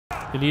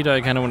The leader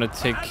I kind of want to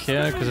take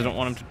care because I don't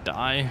want him to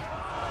die.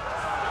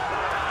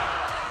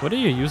 What are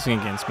you using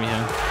against me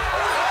here?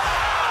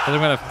 Is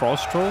it a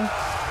frost troll?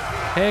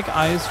 Hag,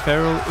 Ice,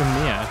 Feral,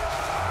 Umir.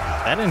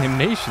 That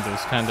animation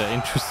is kind of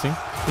interesting.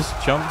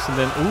 Just jumps and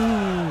then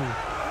ooh.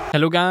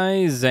 Hello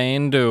guys,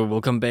 and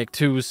welcome back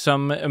to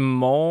some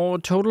more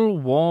Total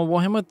War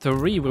Warhammer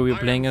 3, where we're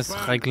playing as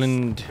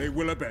Reikland.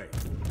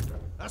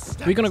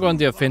 We're gonna go on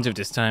the offensive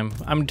this time.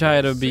 I'm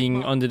tired of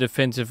being on the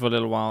defensive for a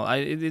little while.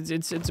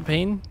 It's a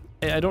pain.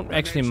 I don't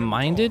actually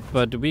mind it,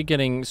 but we're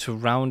getting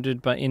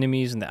surrounded by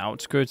enemies in the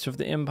outskirts of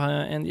the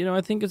Empire, and you know,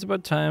 I think it's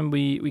about time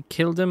we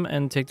kill them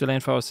and take the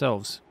land for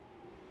ourselves.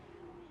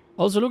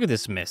 Also, look at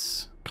this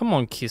mess. Come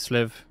on,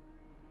 Kislev.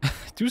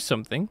 Do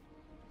something.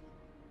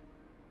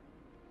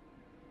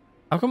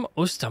 How come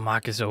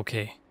Ostermark is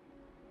okay?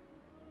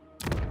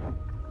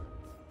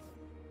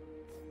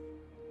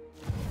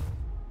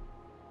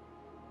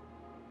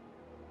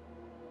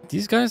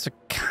 These guys are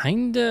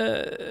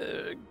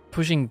kinda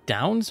pushing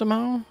down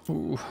somehow.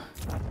 Ooh.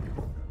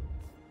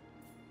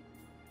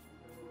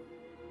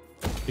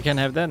 We can't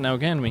have that now,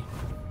 can we?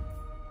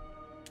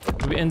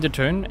 We end the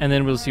turn and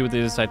then we'll see what they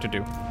decide to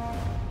do.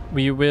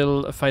 We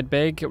will fight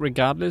back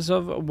regardless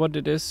of what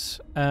it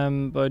is,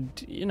 but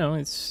you know,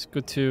 it's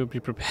good to be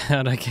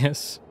prepared, I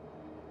guess.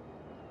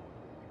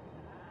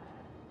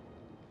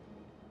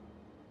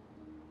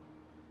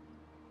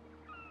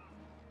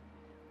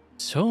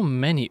 So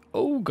many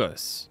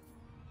ogres.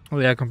 Oh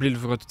yeah, I completely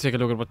forgot to take a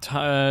look at what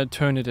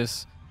turn it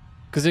is.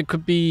 Because it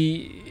could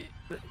be...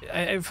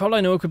 for all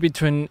I know, it could be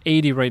turn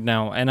 80 right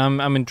now, and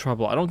I'm in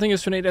trouble. I don't think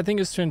it's turn 80, I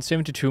think it's turn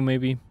 72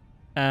 maybe.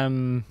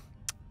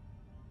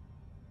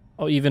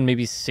 Or even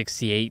maybe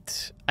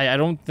 68. I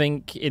don't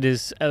think it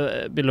is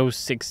below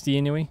 60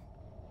 anyway.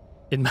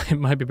 It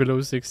might be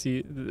below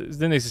 60.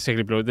 Then it's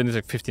exactly below. Then it's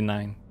like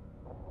 59.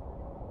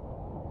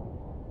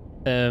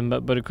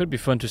 But it could be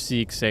fun to see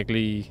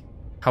exactly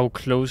how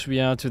close we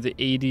are to the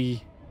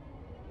 80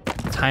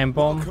 time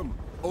bomb. Welcome,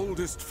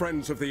 oldest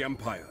friends of the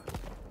Empire.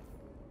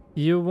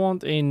 You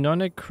want a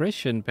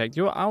non-aggression pact?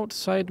 You're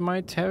outside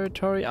my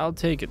territory. I'll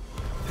take it.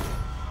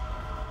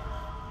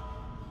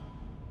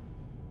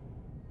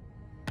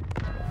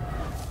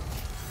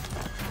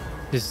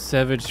 This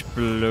savage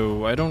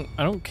blow. I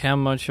don't care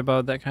much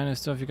about that kind of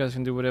stuff. You guys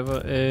can do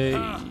whatever.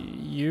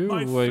 You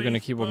are gonna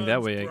keep walking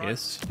that way, I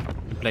guess.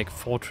 Black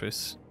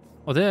Fortress.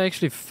 Oh, there are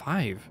actually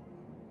 5.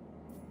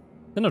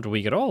 They're not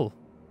weak at all.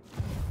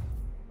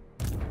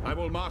 I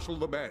will marshal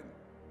the men.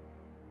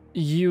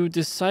 You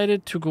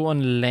decided to go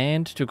on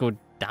land to go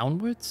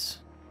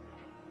downwards?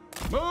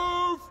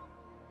 Move!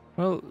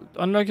 Well,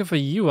 unlucky for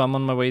you, I'm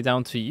on my way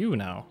down to you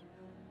now.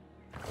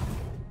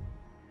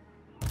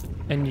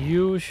 And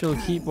you shall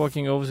keep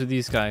walking over to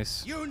these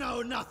guys. You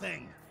know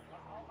nothing.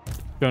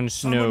 Jon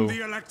Snow.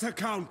 The Elector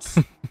Count.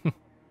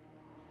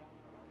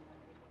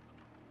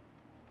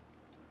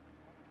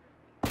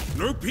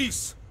 No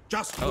peace,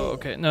 just war. Oh,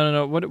 okay.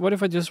 No. What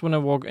if I just want to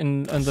walk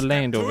on the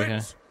land over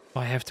here? Oh,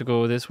 I have to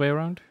go this way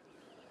around?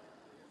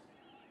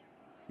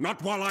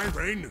 Not while I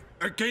reign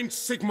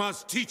against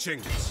Sigmar's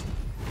teachings.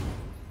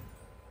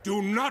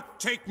 Do not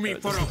take me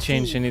for a doesn't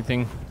change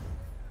anything.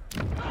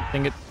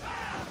 Dang it.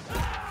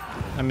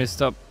 I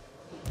messed up.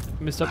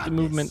 Messed up the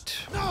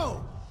movement.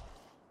 No.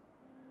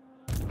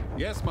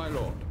 Yes, my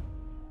lord.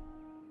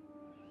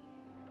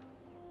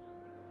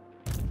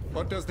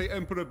 What does the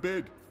Emperor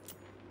bid?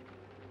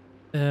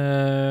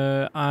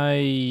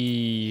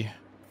 I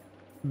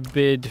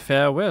bid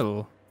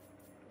farewell.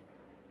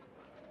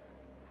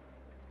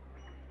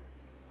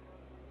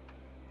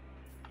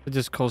 It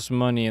just costs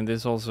money, and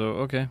this also...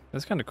 Okay,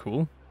 that's kind of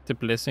cool. The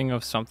blessing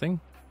of something.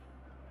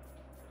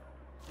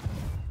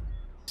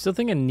 Still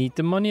think I need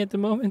the money at the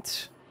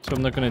moment, so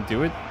I'm not gonna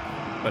do it.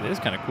 But it is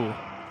kind of cool.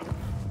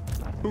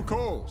 Who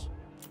calls?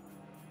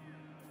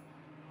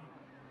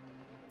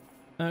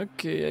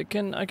 Okay, I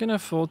can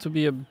afford to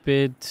be a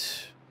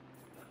bit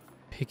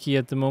picky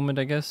at the moment,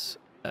 I guess.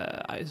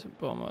 Ice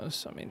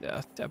bombers. I mean,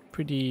 they're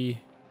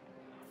pretty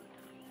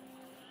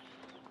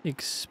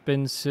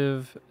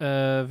expensive.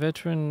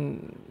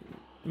 Veteran,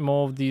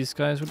 more of these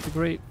guys would be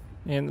great,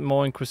 and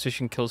more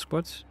Inquisition kill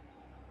squads.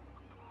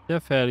 They're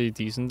fairly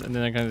decent, and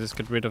then I can just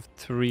get rid of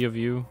 3 of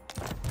you.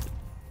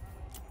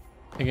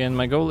 Again,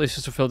 my goal is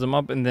just to fill them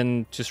up and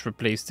then just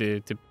replace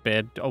the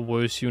bad or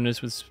worse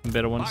units with some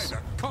better ones.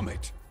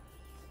 Comet.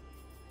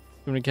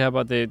 Don't really care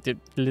about the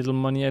little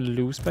money I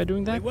lose by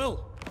doing that. We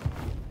will.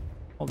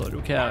 Although I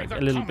do care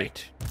a little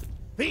bit.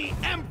 The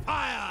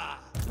Empire.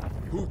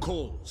 Who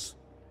calls?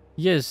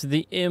 Yes,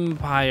 the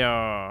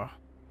Empire.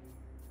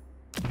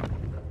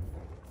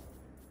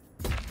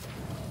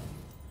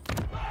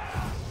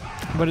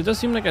 But it does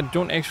seem like I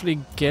don't actually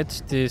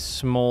get the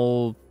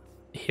small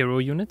hero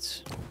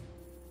units.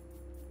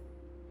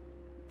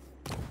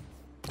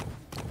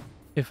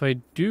 If I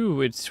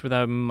do, it's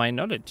without my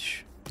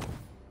knowledge.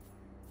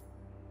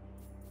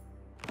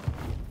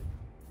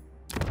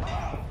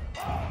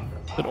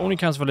 That only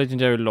counts for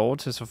legendary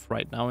lords as of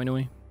right now,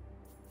 anyway.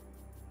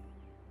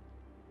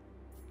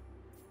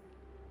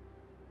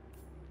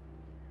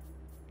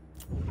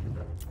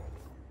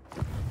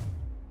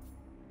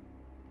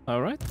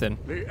 Alright then.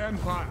 The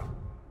Empire.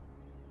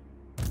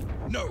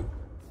 No.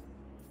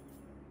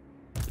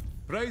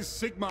 Praise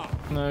Sigma.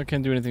 No, I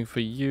can't do anything for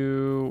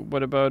you.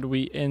 What about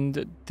we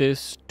end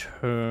this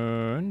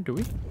turn? Do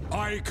we?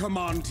 I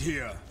command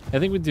here. I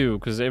think we do,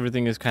 because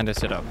everything is kind of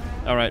set up.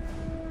 Alright.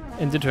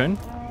 End the turn.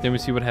 Then we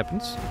see what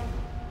happens.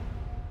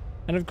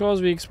 And of course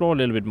we explore a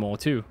little bit more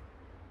too.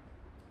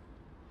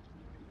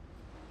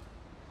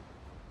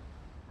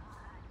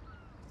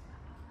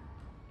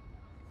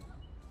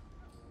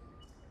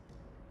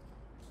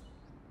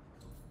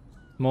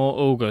 More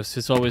ogres.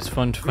 It's always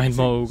fun to find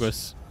more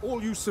ogres.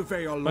 All you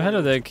survey are Oh,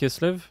 hello there,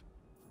 Kislev.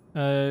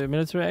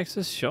 Military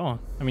access? Sure.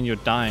 I mean, you're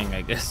dying,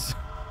 I guess.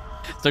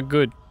 It's not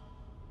good.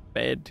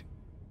 Bad.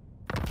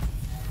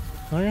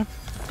 Oh yeah.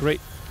 Great.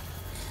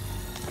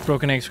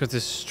 Broken eggs got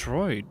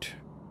destroyed.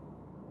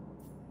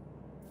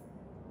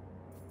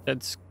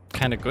 That's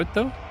kind of good,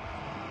 though.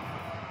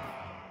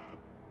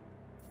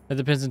 It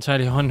depends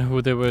entirely on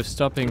who they were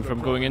stopping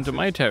from going into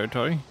my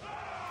territory.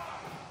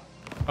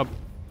 Up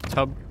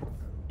top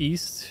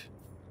east.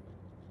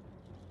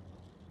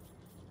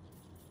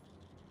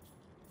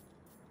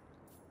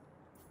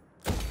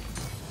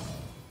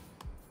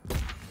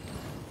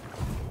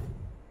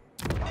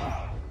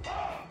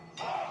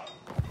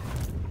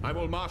 I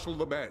will marshal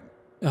the men.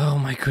 Oh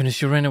my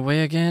goodness, you ran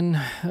away again?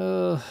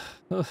 You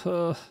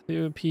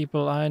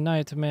people are a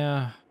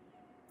nightmare.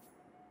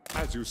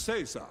 As you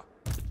say, sir.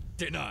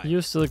 Denied.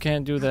 You still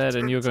can't do that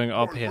and you're going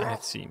up here,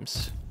 it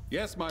seems.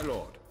 Yes, my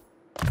lord.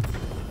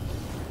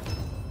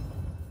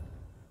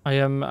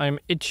 I'm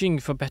itching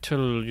for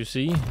battle, you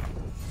see.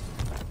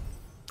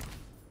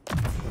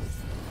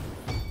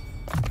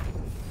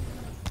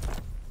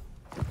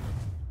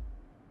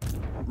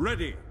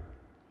 Ready.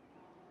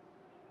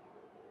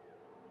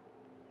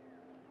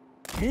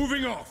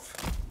 Moving off.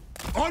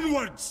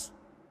 Onwards.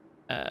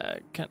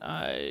 Can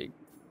I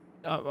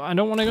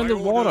don't want to go in My the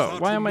water. orders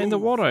are Why to am I in the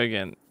move. water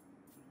again?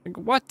 Like,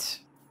 what?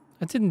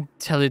 I didn't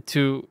tell it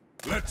to.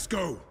 Let's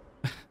go.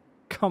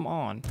 Come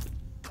on.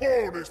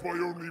 Karl is my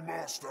only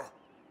master.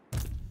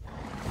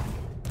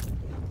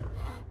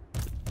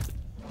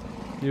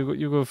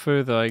 You go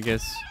further, I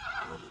guess.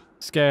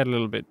 Scared a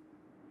little bit.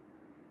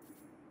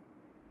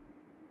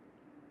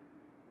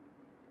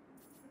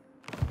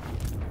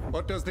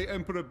 What does the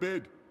Emperor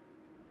bid?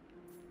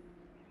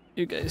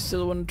 You guys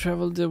still want to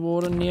travel the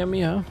water near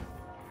me, huh?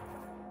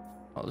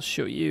 I'll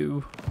show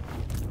you.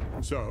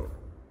 So.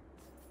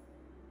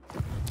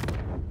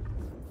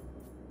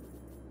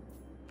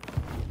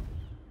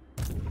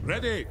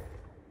 Ready.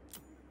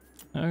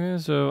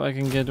 Okay, so I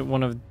can get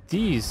one of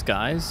these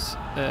guys,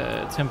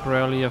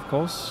 temporarily, of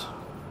course.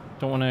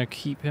 Don't want to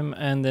keep him,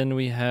 and then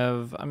we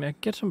have. I mean, I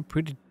get some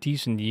pretty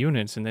decent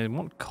units, and they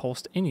won't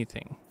cost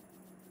anything.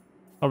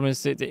 Problem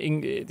is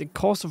the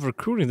cost of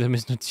recruiting them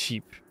is not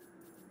cheap.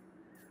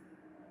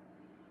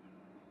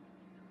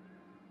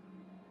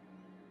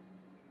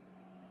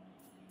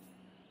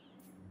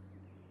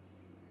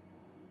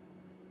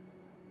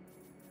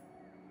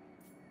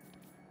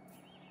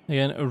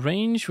 Again, a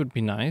range would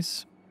be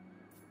nice.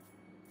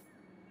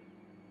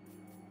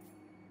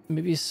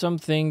 Maybe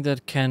something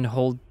that can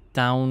hold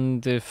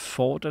down the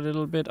fort a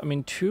little bit. I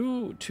mean,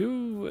 two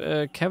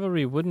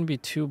cavalry wouldn't be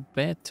too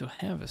bad to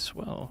have as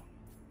well.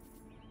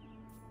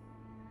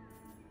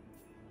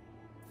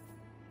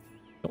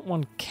 Don't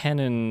want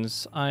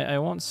cannons. I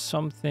want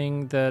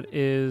something that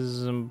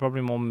is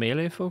probably more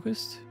melee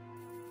focused.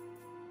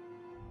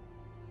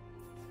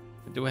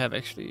 I do have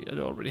actually, I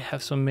already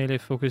have some melee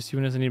focused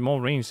units. I need more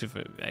range if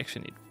I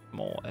actually need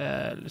more.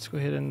 Let's go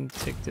ahead and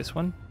take this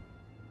one.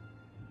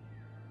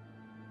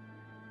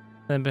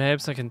 Then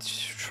perhaps I can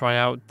try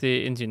out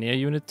the engineer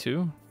unit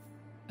too.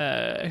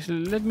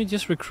 Actually, let me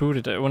just recruit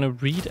it. I want to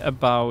read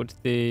about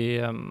the...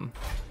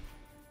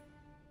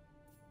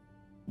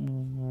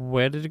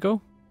 where did it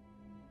go?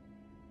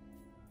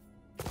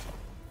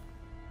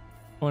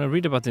 I want to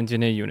read about the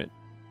engineer unit.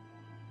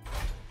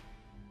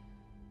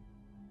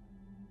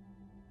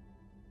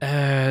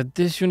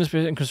 This unit is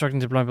based on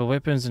constructing deployable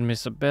weapons and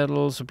missile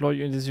battles.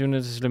 Deploy this unit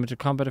is limited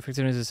combat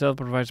effectiveness itself,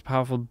 but provides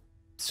powerful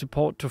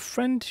support to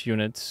friend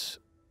units.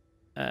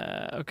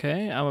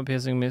 Okay,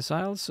 armor-piercing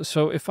missiles.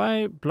 So if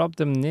I blob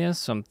them near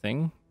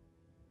something...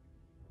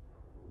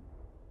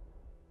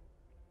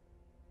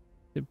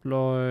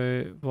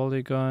 Deploy,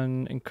 volley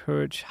gun,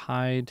 encourage,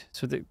 hide.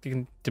 So they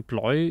can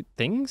deploy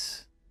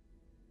things?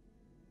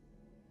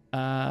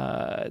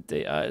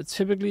 They are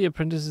typically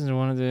apprentices in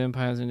one of the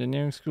Empire's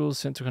engineering schools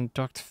sent to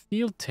conduct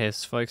field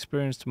tests for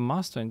experienced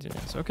master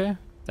engineers. Okay,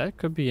 that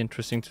could be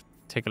interesting to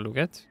take a look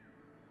at.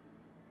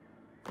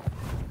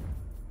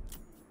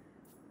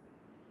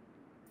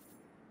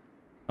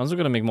 I'm also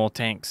gonna make more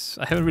tanks.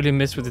 I haven't really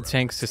messed with the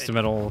tank system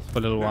at all for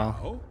a little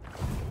while.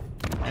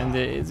 And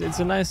it's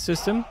a nice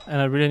system, and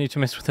I really need to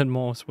mess with it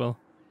more as well.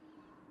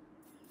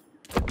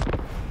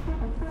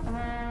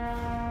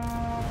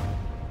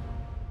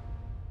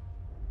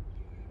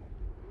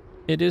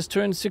 It is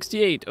turn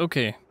 68,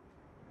 okay.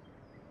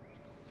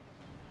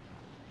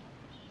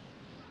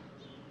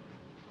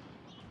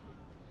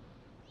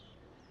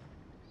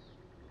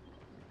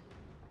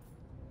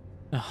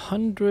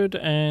 100,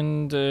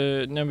 and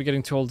now we're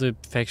getting to all the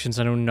factions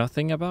I know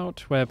nothing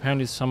about, where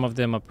apparently some of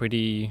them are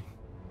pretty...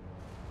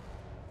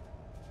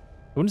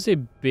 I wouldn't say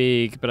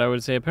big, but I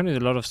would say apparently a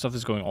lot of stuff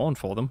is going on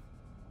for them.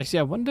 Actually,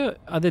 I wonder,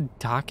 are the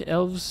Dark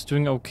Elves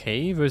doing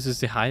okay versus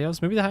the High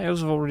Elves? Maybe the High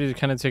Elves have already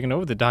kind of taken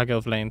over the Dark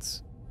Elf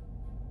lands.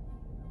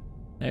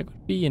 That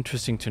could be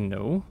interesting to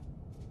know.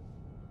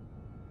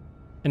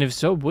 And if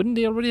so, wouldn't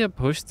they already have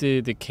pushed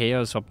the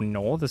Chaos up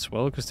north as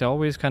well? Because they're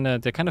always kind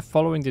of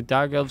following the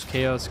Dark Elves,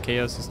 Chaos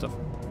and stuff.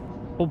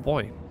 Oh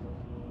boy.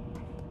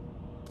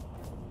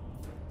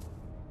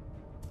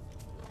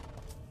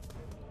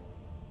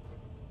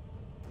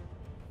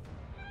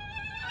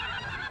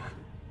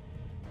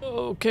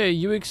 Okay,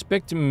 you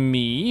expect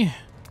me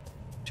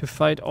to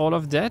fight all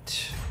of that?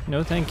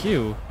 No, thank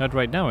you. Not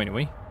right now,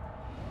 anyway.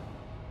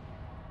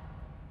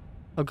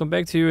 I'll come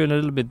back to you in a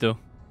little bit, though.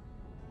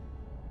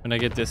 When I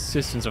get the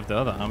assistance of the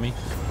other army.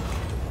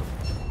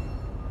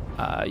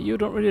 You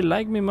don't really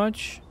like me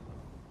much.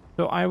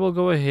 So I will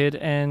go ahead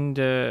and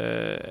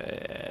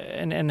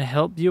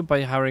help you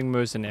by hiring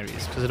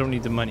mercenaries. Because I don't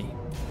need the money.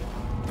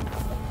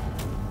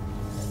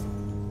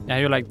 Yeah,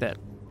 you like that.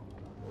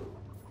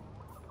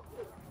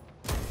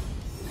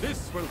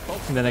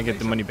 And then I get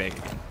the money back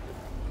again.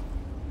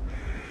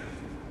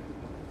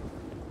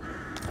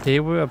 They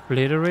were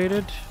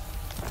obliterated.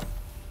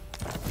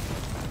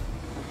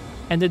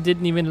 And they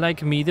didn't even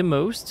like me the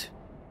most.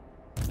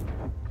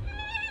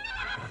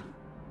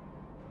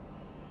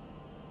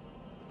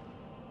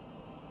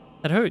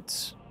 That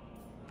hurts.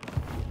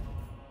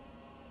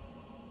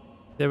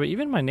 They were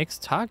even my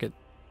next target.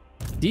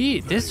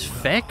 This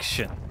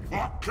faction.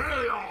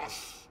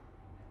 Chaos!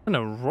 On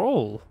a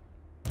roll.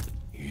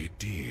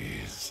 It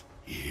is,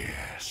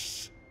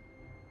 yes.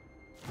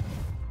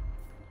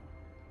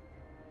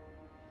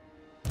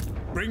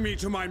 Bring me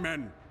to my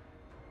men.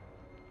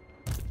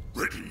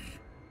 Ready.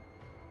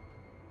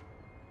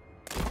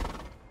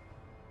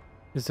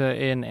 Is there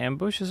an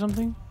ambush or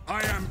something?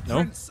 I am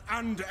Prince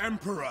and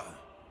Emperor.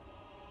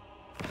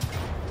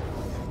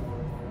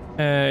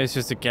 It's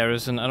just a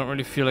garrison. I don't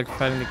really feel like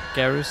fighting the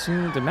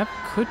garrison. The map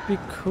could be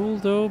cool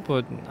though,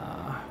 but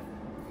nah.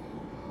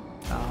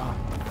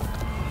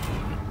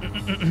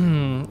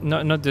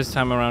 Not this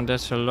time around.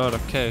 That's a lot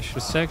of cash.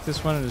 Let's sack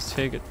this one and let's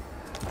take it.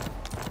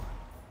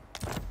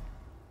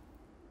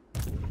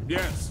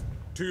 Yes,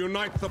 to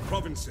unite the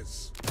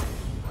provinces.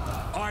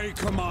 I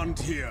command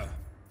here.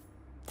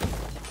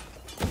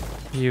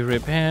 You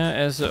repair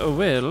as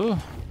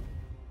well.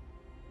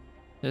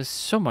 There's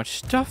so much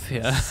stuff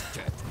here.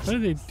 What are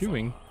they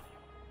doing?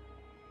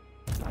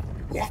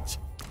 What?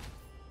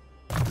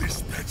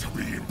 This better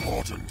be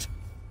important.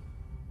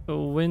 A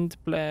Wind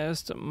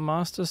Blast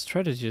Master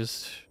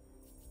Strategist.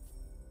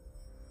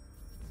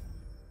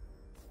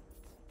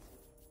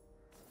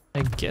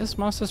 I guess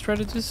Master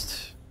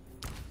Strategist?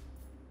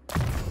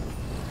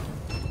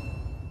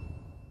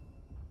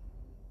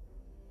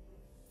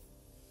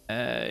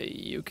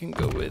 You can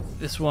go with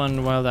this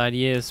one. Wild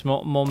idea is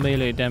more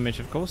melee damage,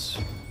 of course.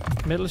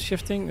 Metal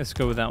shifting, let's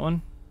go with that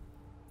one.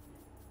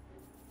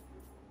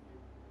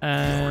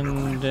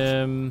 And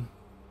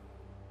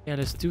yeah,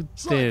 let's do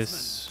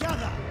this.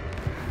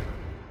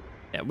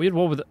 Yeah, we'd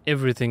war with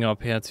everything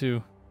up here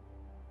too.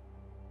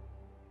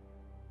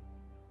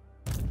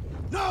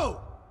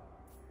 No.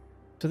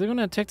 So they're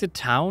gonna attack the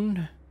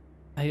town?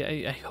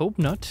 I hope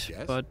not,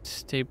 yes.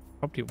 But they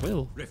probably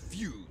will.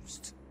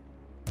 Refused.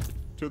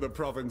 To the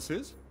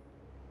provinces.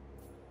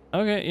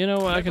 Okay, you know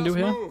what I can do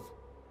here?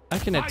 I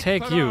can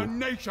attack you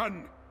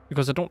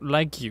because I don't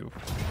like you.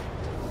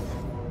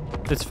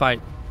 Let's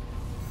fight.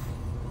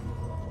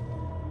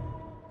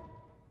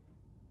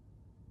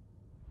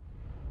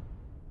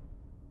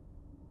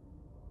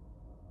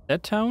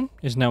 That town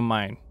is now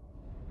mine.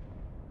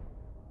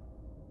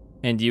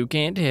 And you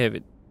can't have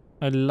it.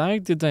 I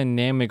like the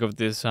dynamic of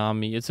this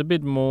army. It's a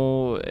bit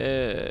more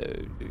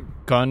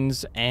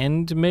guns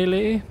and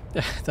melee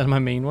than my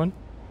main one.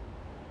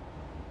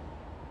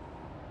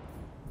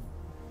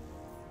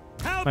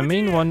 My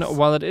main one,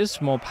 while it is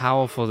more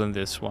powerful than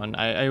this one,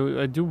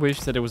 I do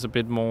wish that it was a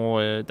bit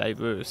more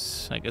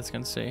diverse, I guess I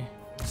can say.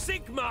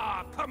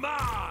 Sigma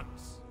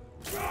commands!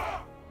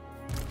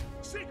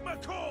 Sigma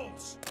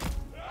calls!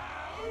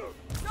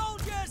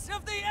 Soldiers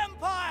of the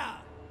Empire!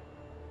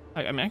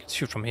 I mean, I can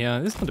shoot from here.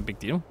 This is not a big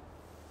deal.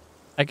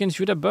 I can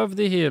shoot above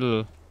the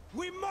hill.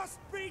 We must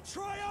be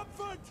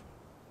triumphant!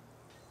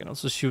 I can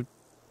also shoot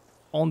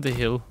on the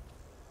hill.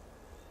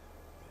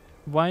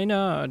 Why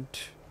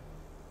not?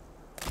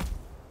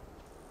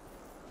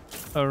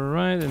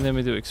 Alright, and then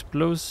we do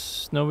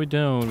explosives. No, we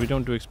don't. We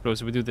don't do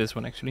explosive. We do this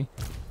one, actually.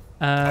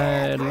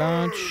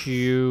 Large,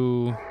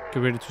 you get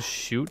ready to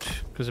shoot.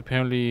 Because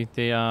apparently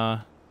they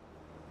are...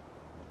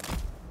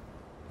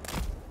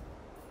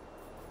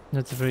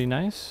 That's very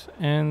nice.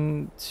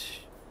 And...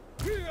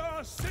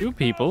 you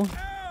people,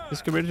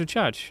 just get ready to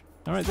charge.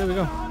 Alright, there we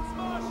go.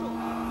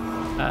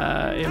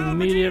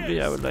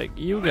 Immediately, I would like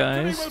you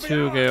guys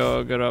to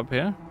get up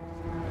here.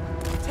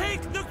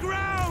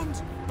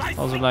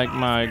 Also like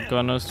my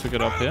gunners to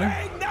get up here.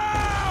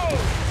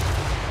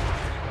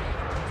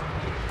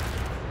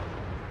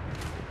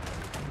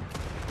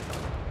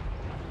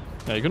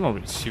 Yeah, you can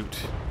already shoot.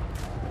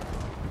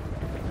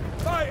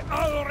 By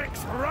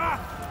Ulrich's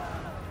wrath,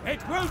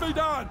 it will be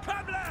done.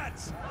 Come,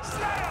 lads!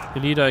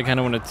 The leader I kind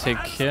of want to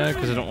take care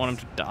because I don't want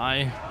him to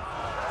die.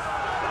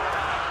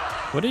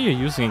 What are you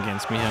using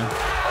against me here?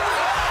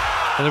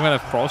 Is it gonna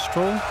frost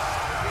roll?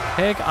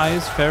 Peg,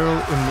 Ice, Feral,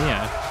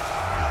 Umir.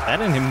 That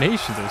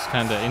animation though is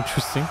kind of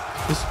interesting.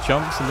 Just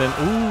jumps and then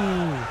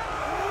ooh.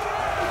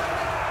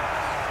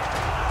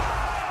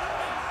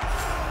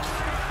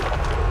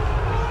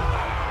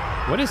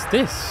 What is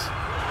this? Is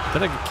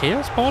that like a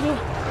chaos portal?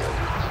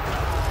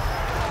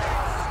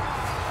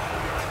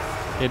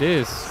 It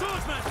is.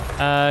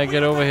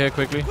 Get over here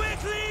quickly.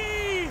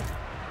 Quickly!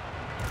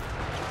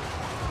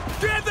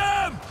 Get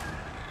them!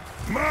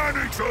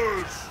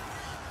 Managers!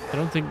 I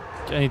don't think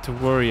I need to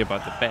worry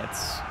about the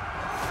bats.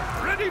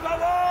 Ready for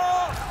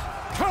war!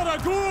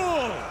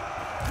 Karagul!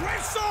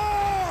 With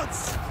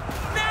swords!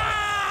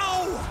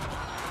 Now!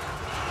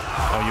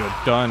 Oh, you're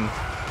done.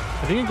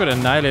 I think you got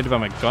annihilated by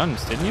my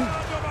guns, didn't you?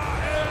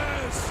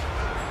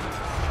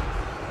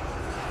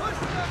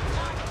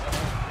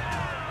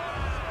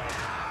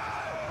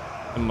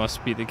 That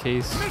must be the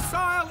case.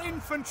 Missile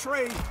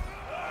infantry!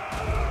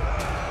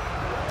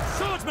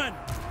 Swordsmen!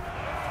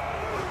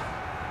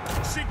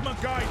 Sigma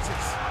guides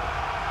us.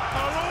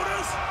 Our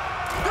orders?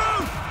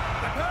 Go!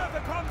 Prepare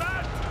for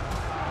combat!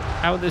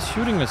 Ow, they're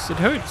shooting us. It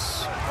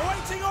hurts.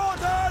 Awaiting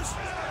orders!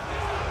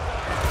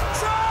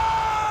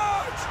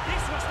 Charge!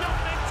 This was not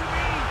meant to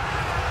be!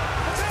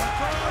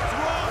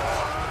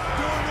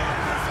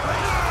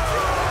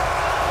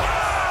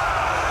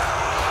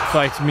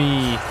 Fight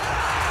me.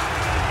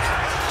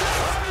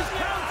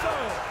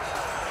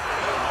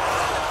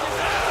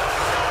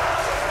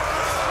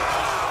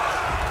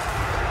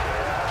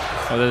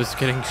 Oh, they're just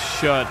getting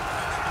shot.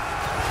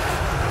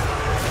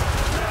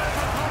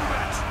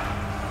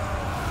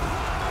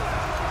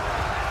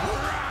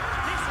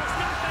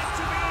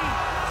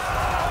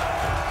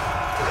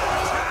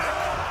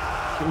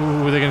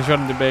 Ooh, they're getting shot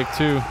in the back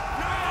too.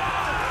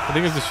 I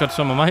think I just shot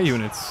some of my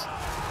units.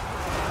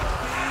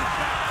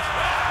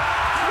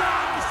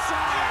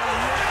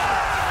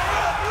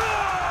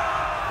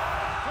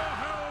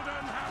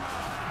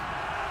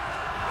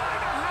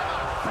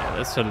 Yeah,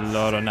 that's a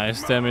lot of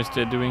nice damage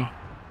they're doing.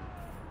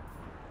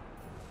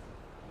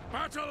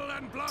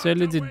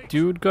 Sadly, the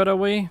dude got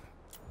away.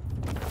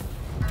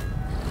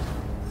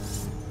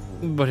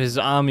 But his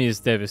army is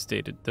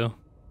devastated, though.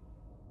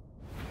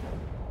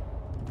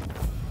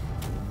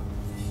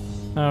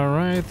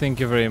 Alright, thank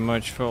you very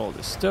much for all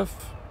this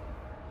stuff.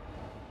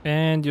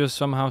 And you're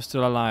somehow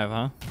still alive,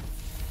 huh?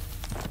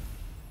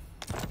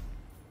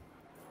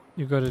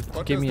 You gotta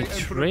give me a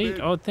trade?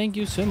 Oh, thank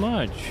you so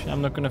much.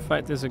 I'm not gonna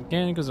fight this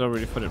again because I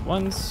already fought it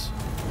once.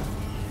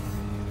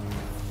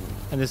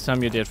 And this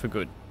time you're dead for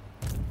good.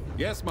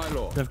 Yes, my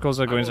lord. And of course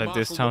I go inside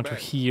this town to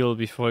heal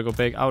before I go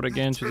back out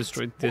again to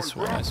destroy this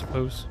one, I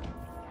suppose.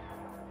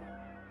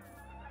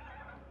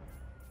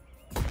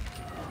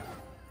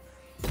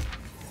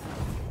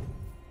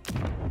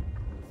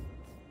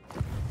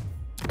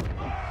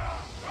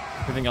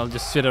 I think I'll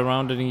just sit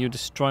around letting you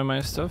destroy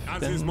my stuff.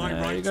 Then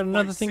you got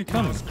another thing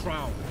coming.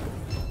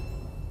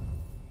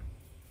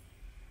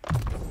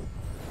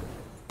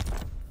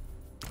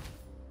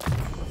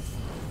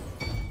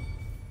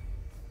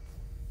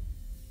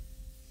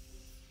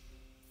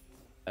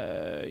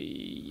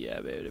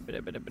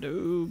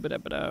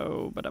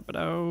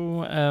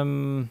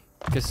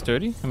 Get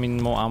sturdy. I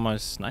mean, more armor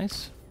is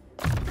nice.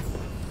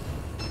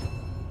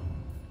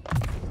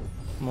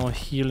 More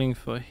healing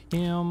for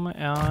him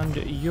and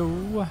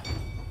you.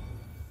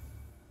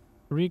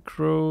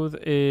 Regrowth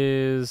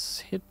is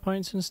hit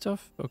points and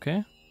stuff.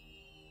 Okay.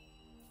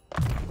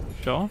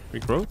 Sure,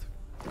 regrowth.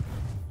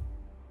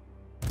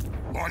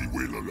 I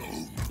will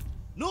alone.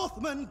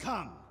 Northmen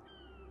come!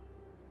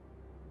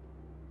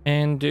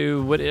 And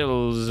what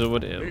else?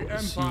 What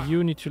else?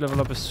 You need to level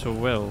up as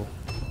well.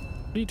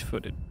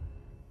 Fleet-footed.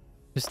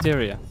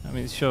 Hysteria. I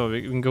mean, sure,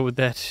 we can go with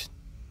that.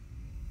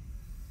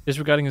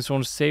 Disregarding his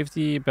own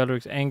safety,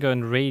 Balric's anger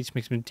and rage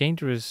makes him a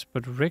dangerous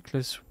but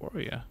reckless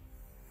warrior.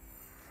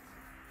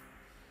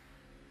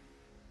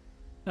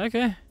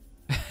 Okay.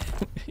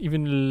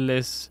 Even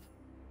less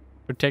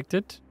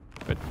protected,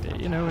 but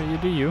you know, you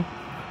do you.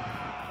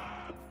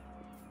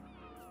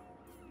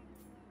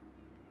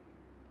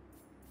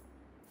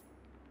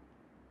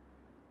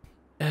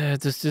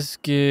 Does this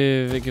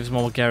give... It gives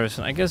more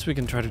garrison. I guess we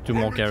can try to do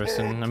more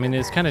garrison. I mean,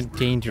 it's kind of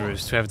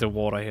dangerous to have the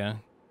water here.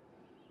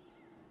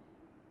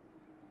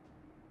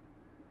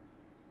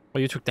 Oh,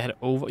 you took that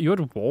over? You're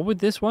at war with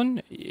this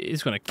one?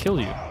 It's gonna kill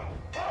you.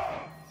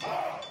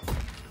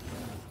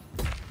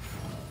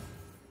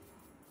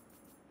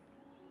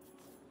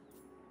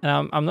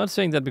 And I'm not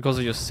saying that because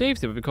of your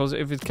safety, but because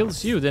if it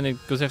kills you, then it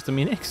goes after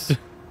me next.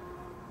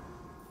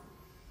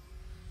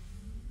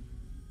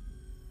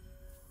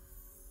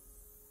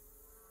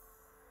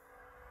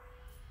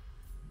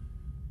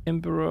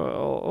 Emperor,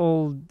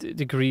 all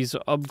degrees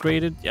are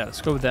upgraded. Yeah,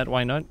 let's go with that.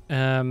 Why not?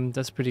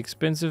 That's pretty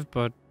expensive,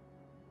 but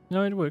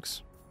no, it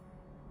works.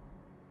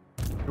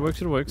 It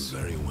works. It works.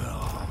 Very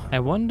well. I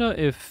wonder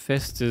if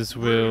Festus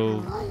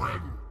will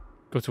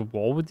go to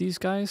war with these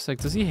guys. Like,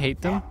 does he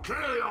hate them?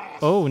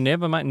 Oh,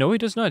 never mind. No, he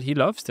does not. He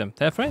loves them.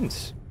 They're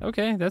friends.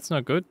 Okay, that's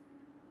not good.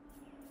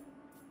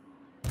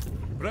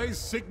 Raise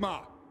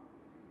Sigma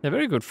They're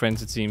very good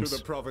friends, it to seems.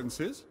 the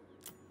provinces.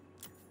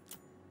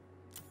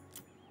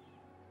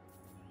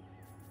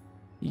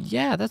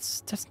 Yeah,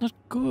 that's not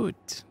good.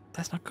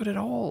 That's not good at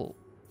all.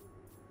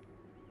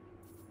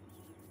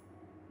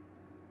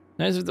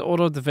 Now is it the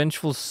Order of the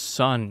Vengeful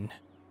Sun?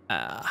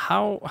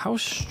 How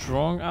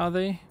strong are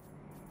they?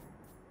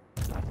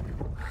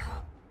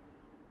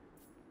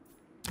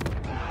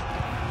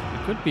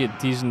 It could be a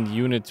decent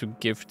unit to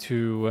give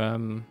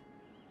to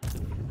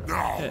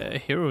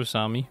Hero's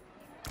army.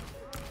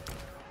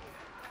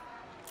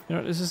 You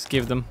know, let's just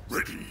give them.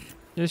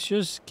 Let's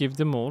just give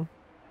them all.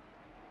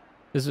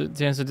 There's a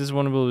chance that this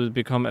one will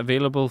become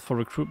available for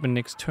recruitment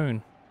next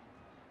turn.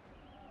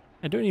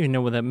 I don't even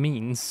know what that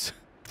means.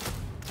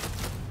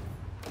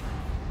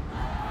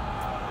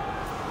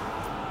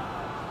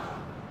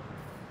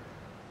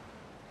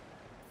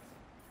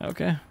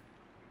 Okay.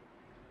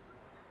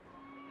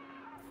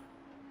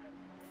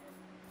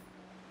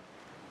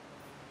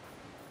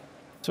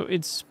 So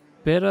it's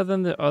better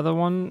than the other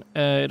one.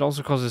 It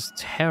also causes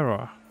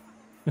terror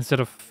instead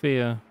of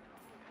fear.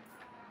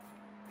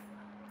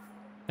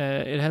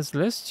 It has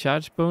less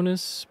charge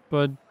bonus,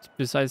 but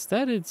besides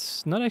that,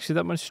 it's not actually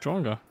that much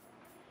stronger.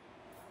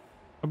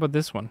 How about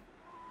this one?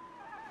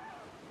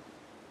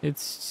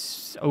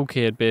 It's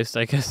okay at best,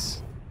 I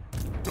guess.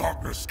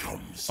 Darkness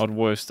comes. Or at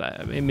worst,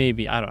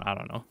 maybe. I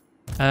don't know.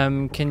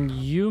 Can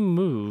you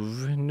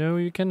move? No,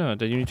 you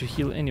cannot. You need to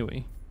heal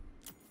anyway.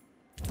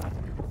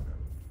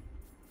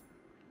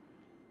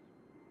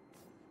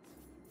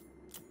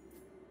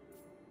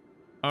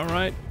 All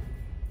right.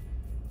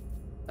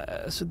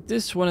 So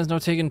this one has now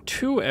taken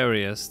 2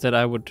 areas that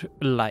I would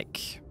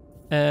like.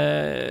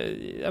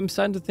 I'm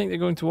starting to think they're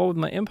going to war with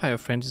my Empire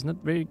friends. It's not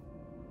very...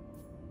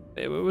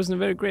 It wasn't a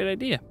very great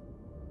idea.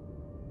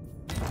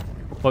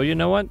 Well, you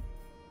know what?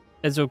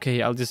 It's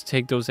okay. I'll just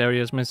take those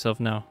areas myself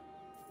now.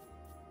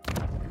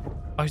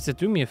 Oh, is that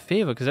doing me a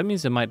favor? Because that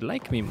means they might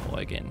like me more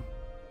again.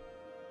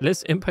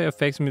 Less Empire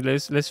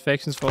factions, less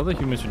factions for other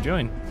humans to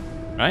join.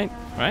 Right?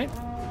 Right?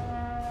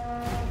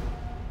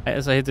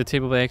 As I hit the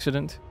table by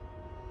accident.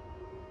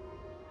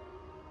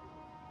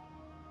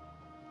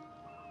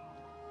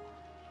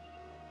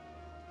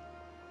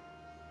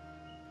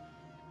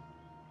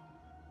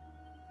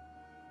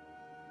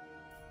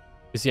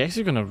 Is he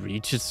actually gonna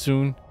reach it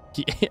soon?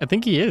 I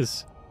think he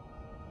is.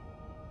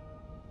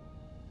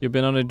 You've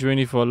been on a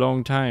journey for a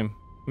long time,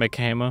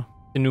 McHammer.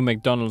 The new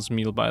McDonald's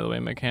meal, by the way,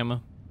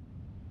 McHammer.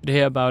 Did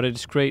hear about it?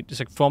 It's great. It's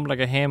like formed like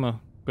a hammer,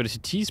 but it's a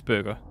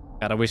cheeseburger.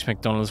 God, I wish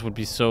McDonald's would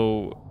be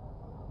so...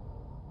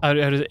 How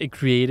to say,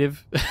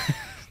 creative.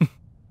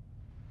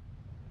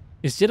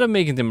 Instead of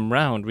making them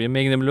round, we're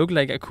making them look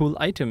like cool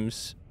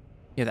items.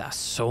 Yeah, there are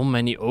so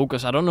many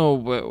ogres. I don't know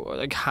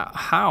like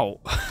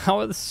how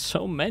are there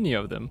so many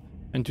of them?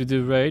 And to the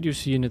right you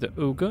see another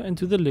ogre, and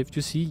to the left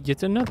you see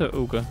yet another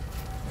ogre.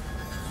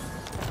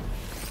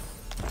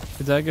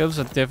 The dark elves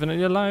are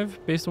definitely alive,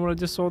 based on what I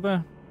just saw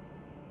there.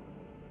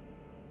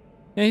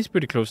 Yeah, he's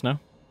pretty close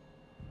now.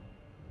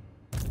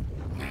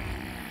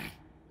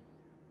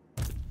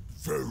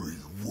 Very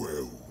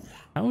well.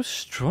 How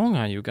strong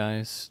are you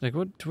guys? Like,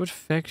 what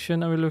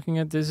faction are we looking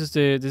at? This is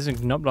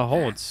Gnobler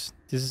Hordes.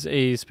 This is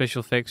a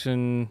special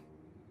faction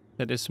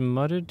that is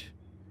modded.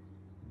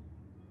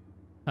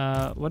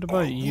 What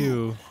about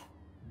you?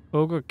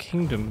 Ogre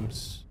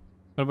Kingdoms.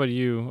 What about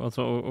you?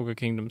 Also Ogre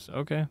Kingdoms.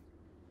 Okay.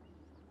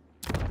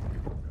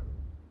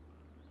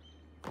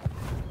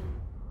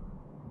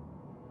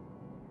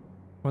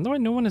 Wonder why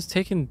no one has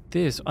taken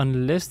this,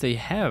 unless they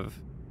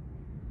have.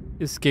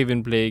 This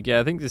Skaven Blade. Yeah,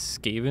 I think the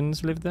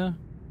Skavens live there.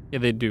 Yeah,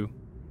 they do.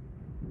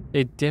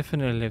 They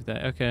definitely live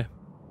there. Okay.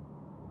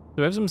 So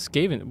we have some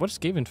Skaven. What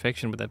Skaven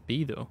faction would that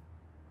be, though?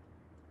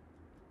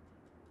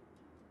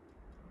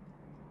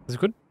 This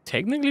could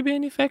technically be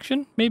any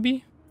faction,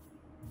 maybe?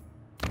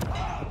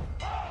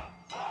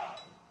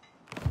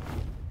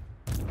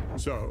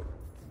 So,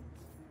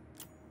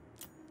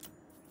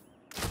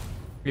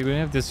 Okay, we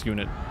have this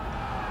unit.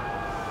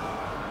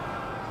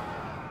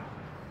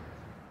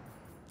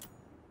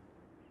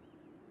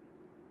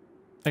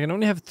 I can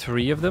only have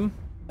 3 of them,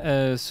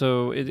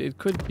 so it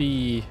could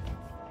be...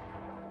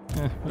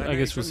 I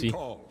guess we'll see.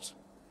 calls.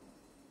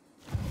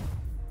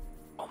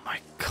 Oh my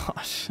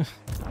gosh.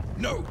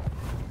 No!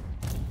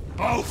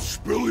 I'll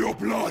spill your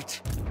blood!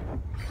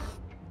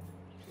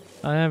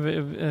 I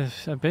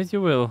bet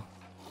you will.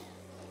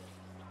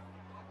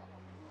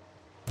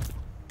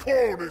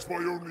 Karl is my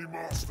only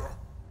master.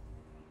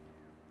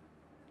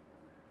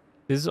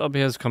 This up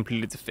here is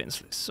completely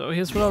defenseless, so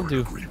here's what I'll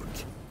do.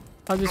 Agreement.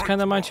 I'll just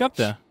kind of march up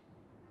there.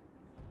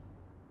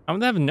 I'm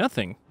gonna have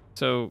nothing,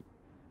 so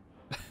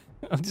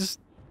I'll just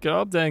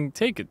go up there and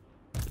take it.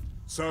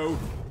 So,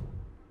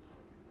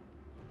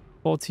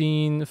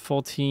 14,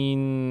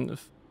 14,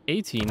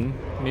 18.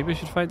 Maybe I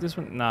should fight this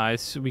one. Nah,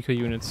 it's weaker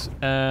units.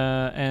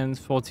 And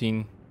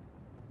 14.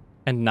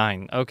 And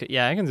 9. Okay,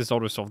 yeah, I can just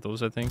auto-resolve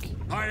those, I think.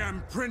 I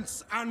am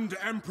Prince and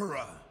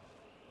Emperor.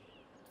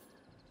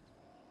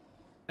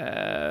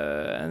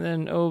 And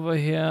then over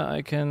here,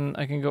 I can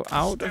go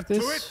out Step of to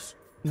this. it.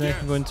 Then I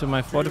can go into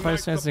my fortified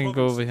stance and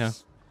go over here.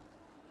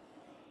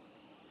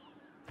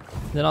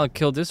 promises. Then I'll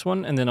kill this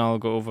one, and then I'll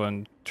go over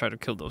and try to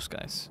kill those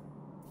guys.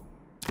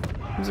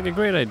 Seems like a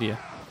great idea.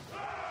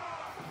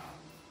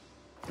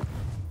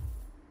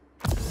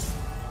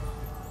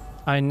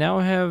 I now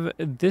have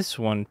this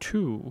one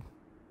too.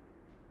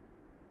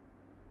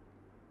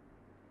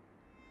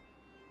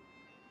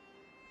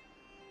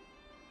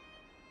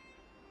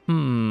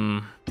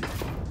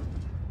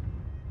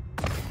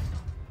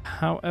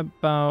 How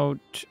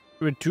about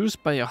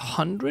reduced by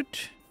 100?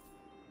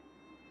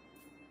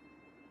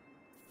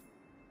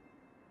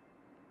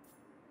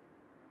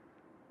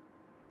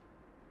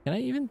 Can I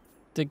even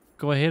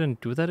go ahead and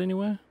do that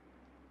anywhere?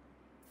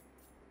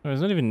 No,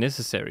 it's not even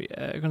necessary.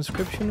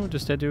 Conscription, what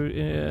does that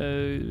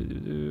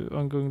do?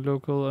 Ongoing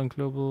local and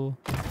global.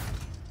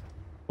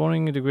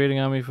 Spawning a degrading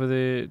army for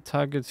the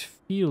target's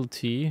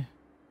fealty.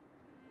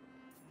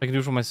 I can do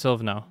it for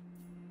myself now.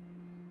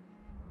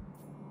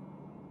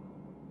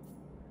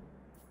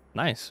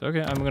 Nice.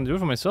 Okay, I'm gonna do it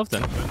for myself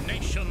then. The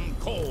nation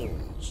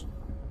calls.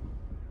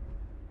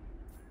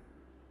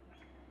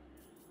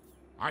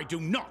 I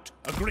do not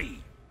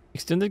agree.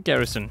 Extended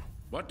garrison.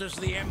 What does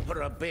the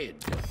Emperor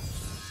bid?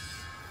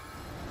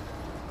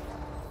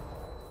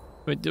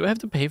 Wait, do I have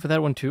to pay for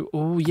that one too?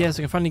 Oh yes,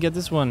 I can finally get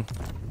this one.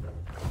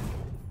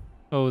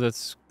 Oh,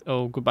 that's...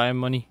 Oh, goodbye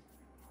money.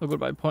 Oh,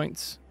 goodbye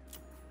points.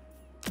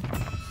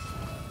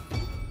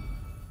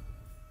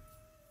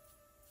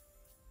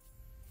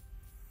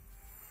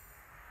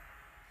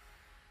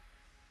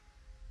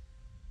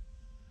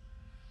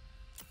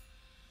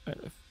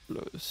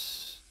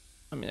 Flows.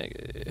 I mean,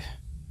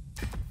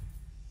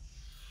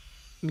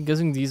 I'm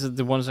guessing these are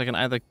the ones I can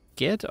either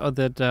get or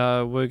that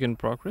are work in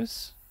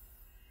progress.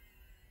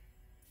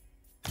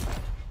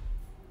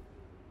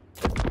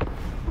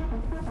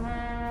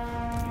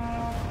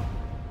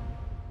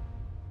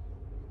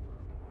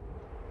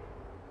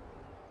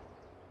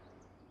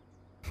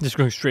 Just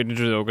going straight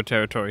into the ogre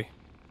territory.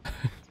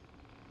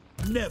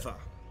 Never.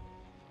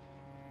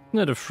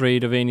 Not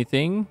afraid of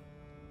anything.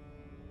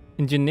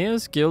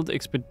 Engineers Guild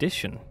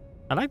Expedition.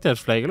 I like that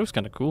flag, it looks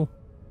kind of cool.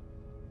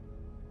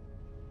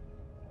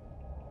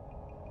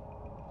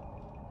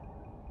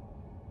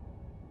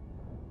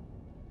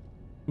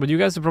 But you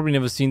guys have probably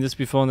never seen this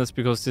before, and that's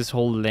because this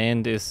whole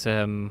land is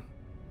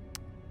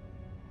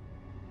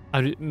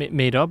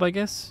made up, I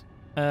guess.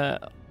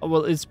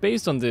 Well, it's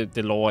based on the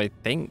law, I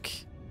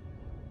think.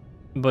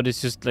 But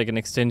it's just like an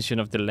extension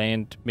of the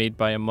land made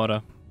by a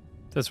modder.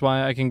 That's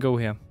why I can go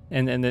here.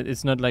 And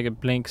it's not like a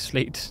blank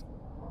slate.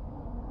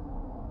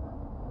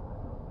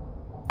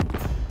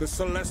 The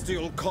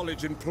Celestial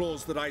College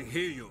implores that I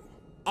hear you.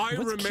 I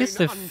What remain kiss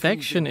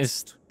affection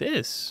is unconvinced.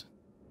 this?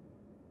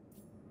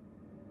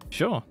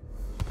 Sure.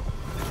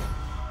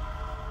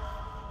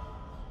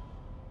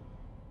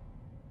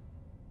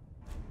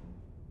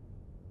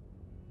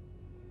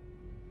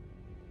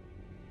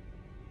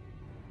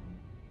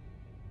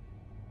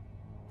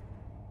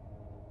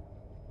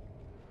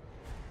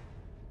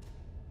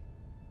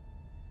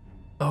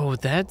 Oh,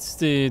 that's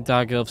the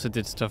Dark Elves that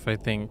did stuff, I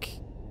think.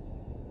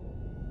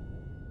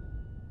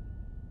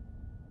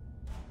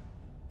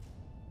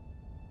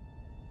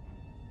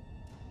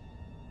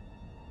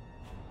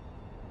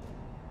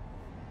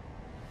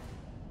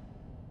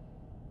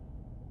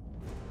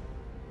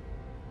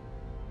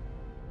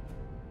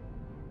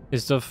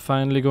 Is stuff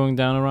finally going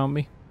down around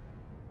me?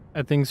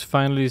 Are things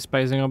finally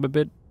spicing up a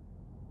bit?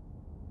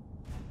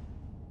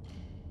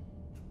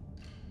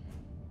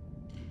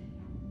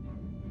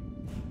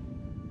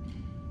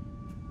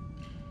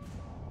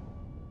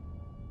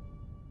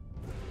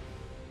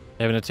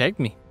 They haven't attacked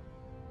me.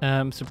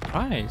 I'm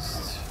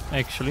surprised,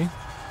 actually.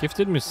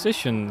 Gifted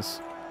musicians.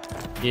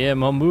 Yeah,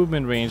 more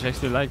movement range. I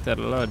actually like that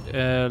a lot.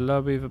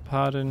 Lobby of a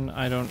pardon.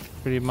 I don't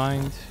really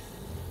mind.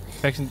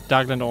 Faction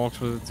Darkland Orcs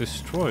were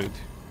destroyed.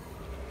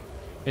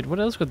 Wait,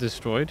 what else got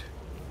destroyed?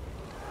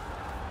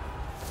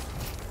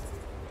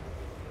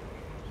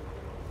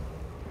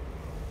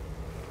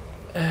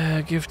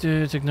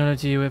 Gifted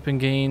technology, weapon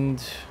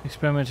gained,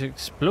 experiment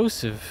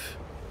explosive.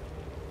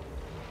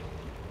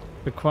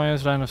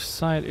 Requires line of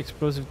sight,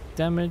 explosive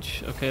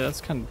damage. Okay,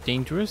 that's kind of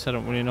dangerous. I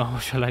don't really know how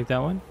much I like that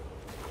one.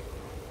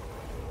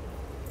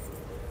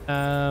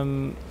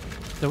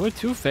 There were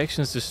 2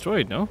 factions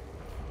destroyed, no?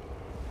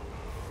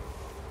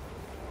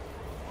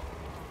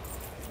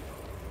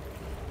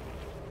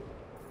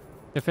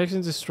 The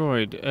factions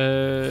destroyed.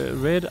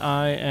 Red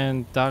Eye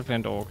and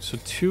Darkland Orcs. So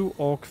 2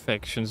 Orc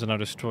factions are now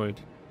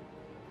destroyed.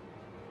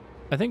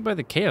 I think by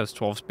the Chaos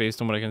Dwarfs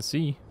based on what I can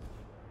see.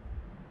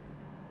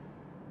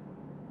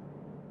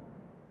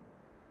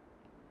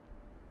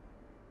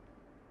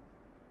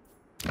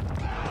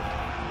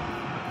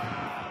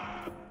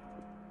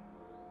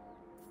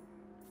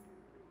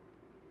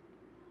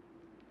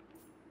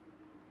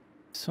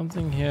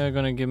 Something here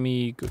gonna give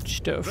me good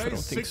stuff. I don't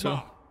think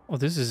so. Oh,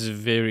 this is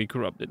very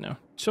corrupted now.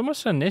 So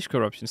much Slanesh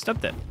corruption.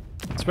 Stop that.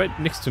 It's right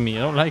next to me.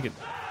 I don't like it.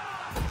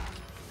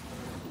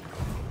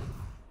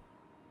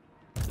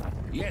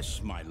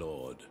 Yes, my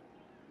lord.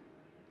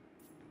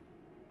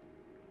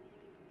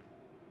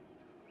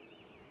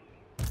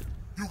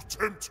 You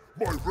tempt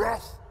my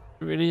wrath?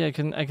 Really, I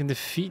can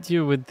defeat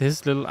you with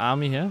this little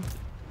army here?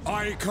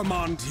 I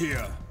command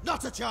here.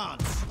 Not a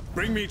chance.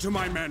 Bring me to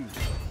my men.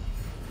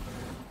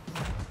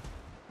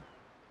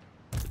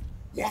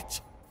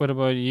 What? What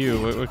about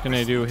you? What can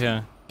I do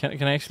here?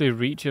 Can I actually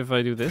reach if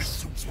I do this?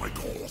 Suits my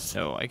cause.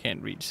 No, I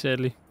can't reach,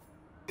 sadly.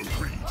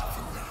 Agreed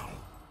for now.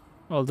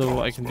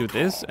 Although I can do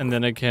this, and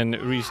then I can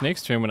reach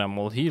next turn when I'm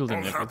all healed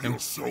and I'll have everything. your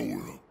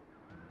soul.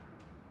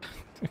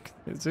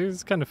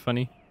 It's kind of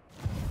funny.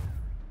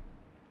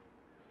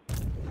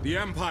 The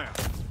Empire.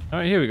 All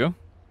right, here we go.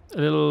 A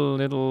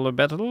little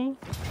battle.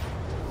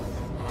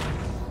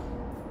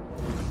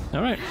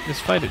 All right, let's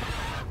fight it.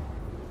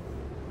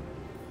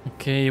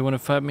 Okay, you want to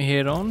fight me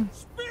head on?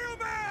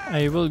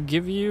 I will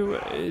give you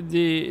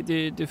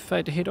the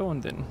fight head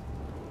on then.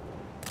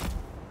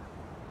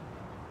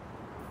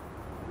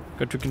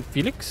 Godric and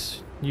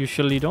Felix, you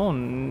shall lead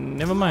on.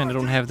 Never mind, I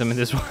don't have them in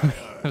this one.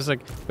 I was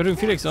like, Godric and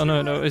Felix. Oh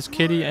no, it's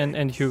Katie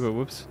and Hugo.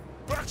 Whoops.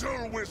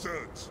 Battle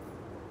wizards.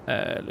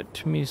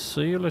 Let me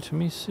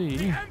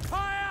see.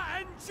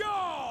 Empire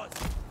endures.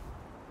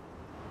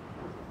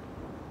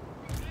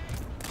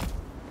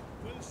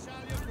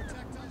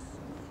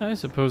 I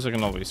suppose I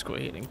can always go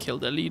ahead and kill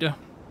the leader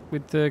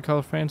with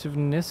Karl Franz if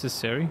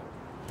necessary.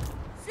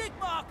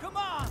 Sigmar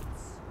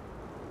commands.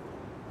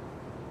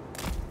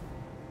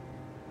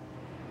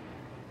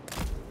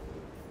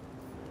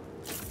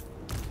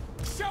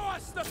 Show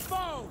us the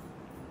foe.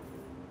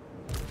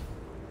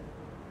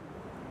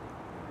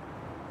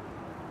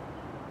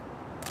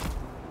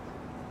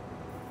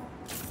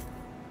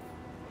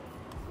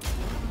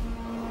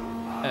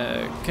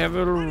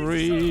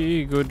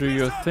 Cavalry, go do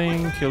your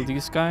thing, kill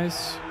these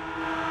guys.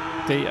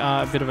 They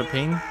are a bit of a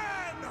pain.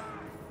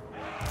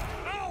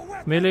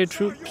 Melee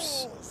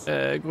troops,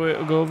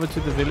 go over to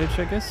the village,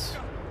 I guess.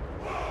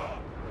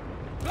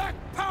 Black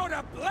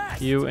powder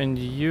blast. You and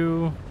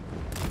you,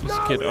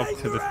 just get up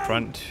to the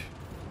front.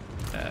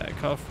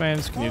 Karl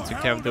Franz, can you take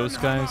care of those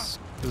guys?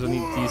 Because I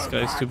need these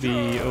guys to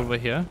be over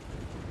here.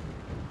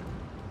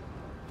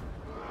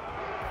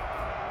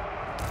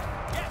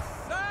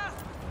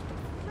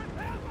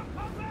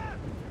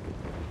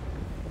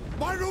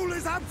 My rule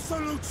is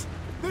absolute.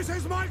 This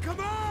is my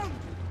command.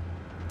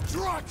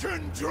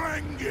 Draken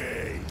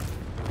Drengi.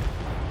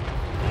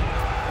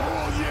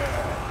 Oh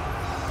yeah.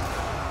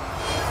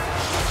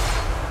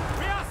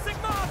 We are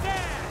Sigmar's.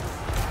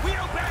 We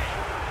obey.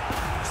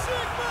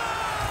 Sigmar!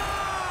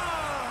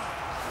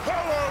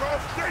 Power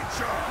of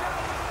nature.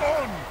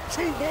 On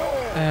to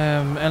war.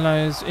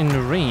 Allies in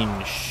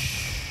range.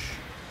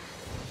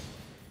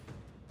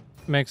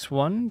 Max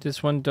 1.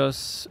 This one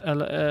does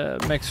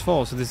max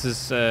 4, so this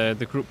is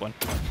the group one.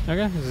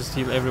 Okay, this is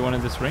steal everyone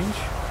in this range.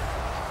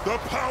 The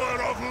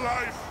power of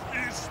life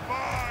is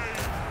mine.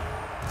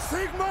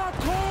 Sigmar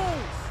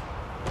calls.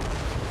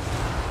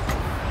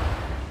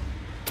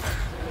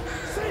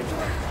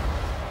 Secret.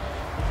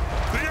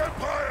 The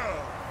Empire.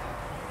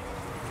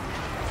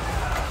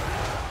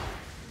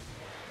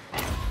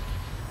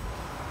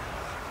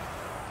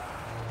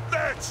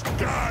 Let's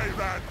guy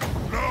that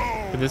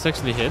no. Did this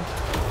actually hit?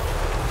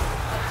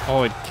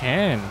 Oh, it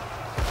can.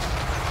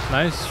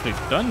 Nicely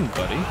done,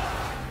 buddy.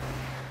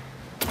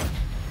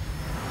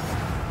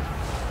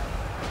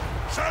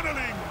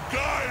 Channeling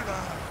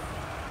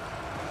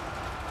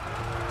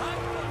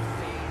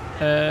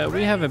Gaia.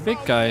 We have a big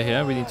guy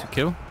here we need to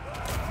kill.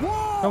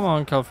 Come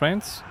on, Karl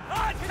Franz.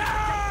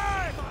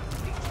 Attack!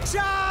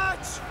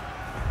 Charge!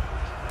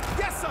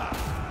 Yes, sir.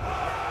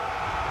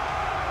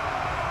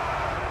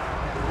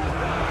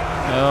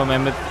 Oh,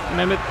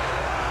 Mammoth.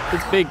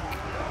 It's big.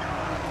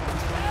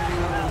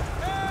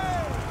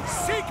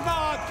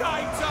 Sigmar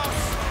guides us.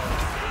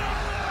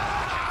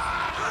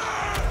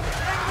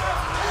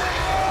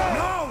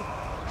 No.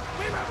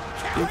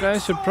 You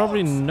guys should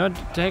probably not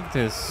attack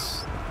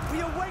this. We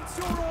await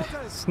your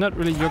orders. It's not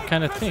really your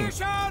kind of thing.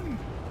 Position.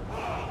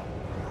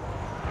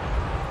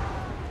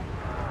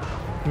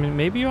 I mean,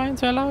 maybe you're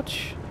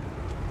anti-large?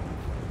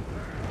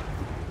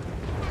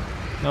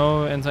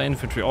 No,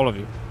 anti-infantry, all of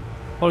you.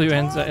 All of you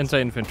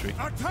anti-infantry.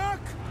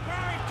 Attack!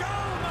 Where it go,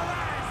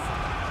 Moraz?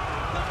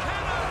 The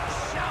cannon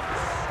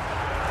shouts.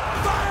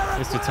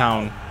 Fire It's the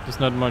town. There's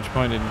not much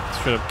point in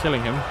straight up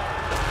killing him.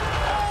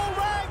 all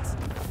ranks.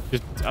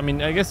 Just, I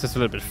mean, I guess there's a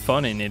little bit of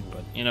fun in it,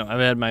 but, you know,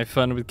 I've had my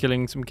fun with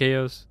killing some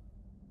chaos.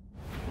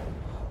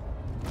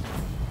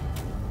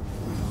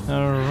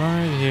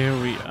 Alright, here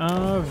we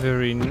are.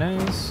 Very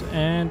nice.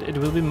 And it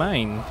will be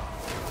mine.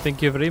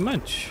 Thank you very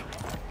much.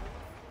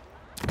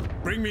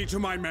 Bring me to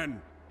my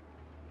men.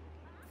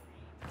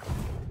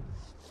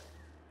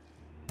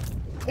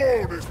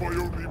 Karl is my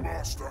only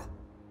master.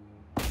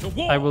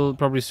 I will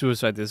probably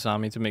suicide this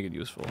army to make it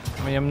useful.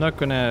 I mean, I'm not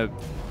gonna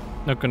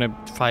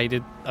fight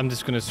it. I'm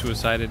just gonna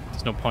suicide it.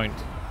 There's no point.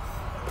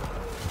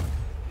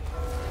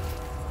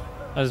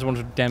 I just want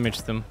to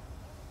damage them.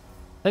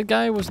 That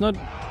guy was not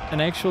an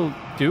actual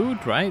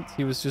dude, right?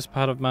 He was just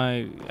part of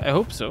my... I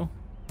hope so.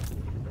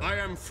 I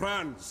am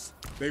Franz.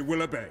 They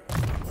will obey.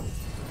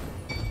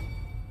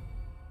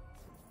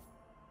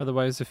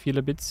 Otherwise I feel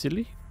a bit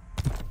silly.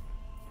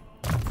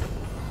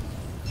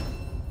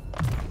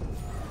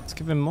 Let's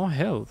give him more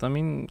health. I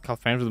mean, Karl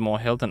with more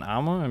health and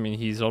armor. I mean,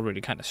 he's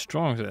already kind of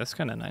strong, so that's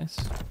kind of nice.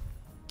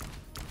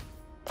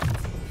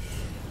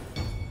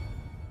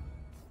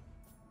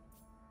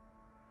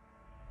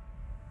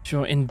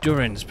 Your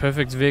endurance,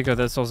 perfect vigor,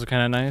 that's also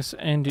kind of nice.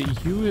 And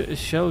you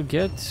shall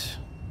get...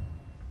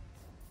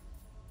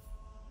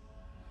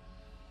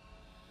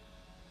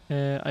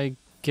 I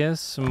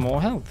guess more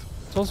health.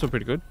 It's also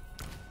pretty good.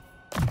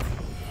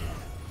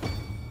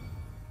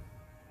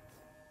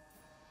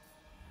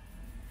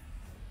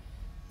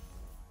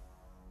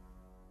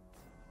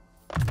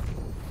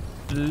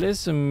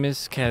 Less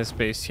miscast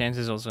based chance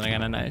is also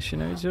kind of nice, you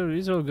know.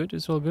 It's all good,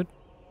 it's all good.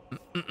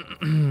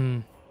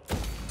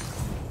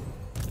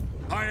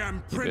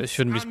 I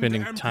shouldn't be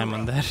spending time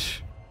on that.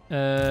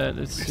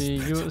 Let's see,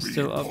 you're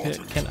still up here.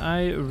 Can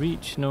I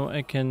reach? No,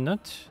 I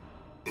cannot.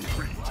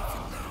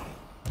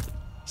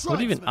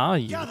 What even are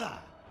you?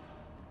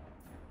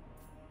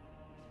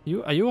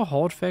 Are you a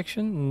horde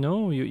faction?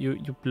 No,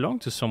 you belong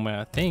to somewhere,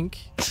 I think.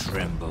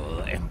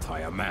 Tremble,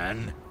 Empire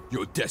Man.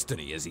 Your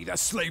destiny is either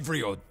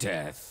slavery or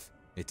death.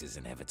 It is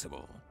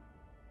inevitable.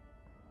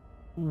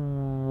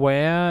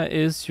 Where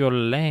is your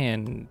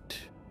land?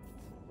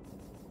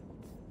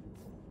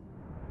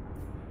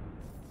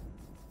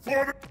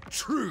 For the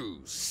true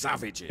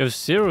savages. You have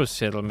 0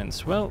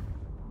 settlements. Well,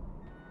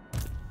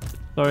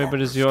 sorry, but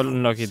it's your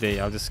unlucky day.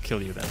 I'll just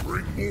kill you then.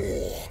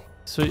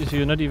 So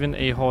you're not even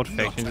a horde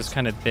faction, just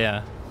kind of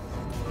there.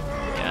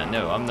 Yeah,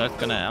 no, I'm not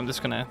gonna. I'm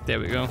just gonna. There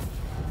we go.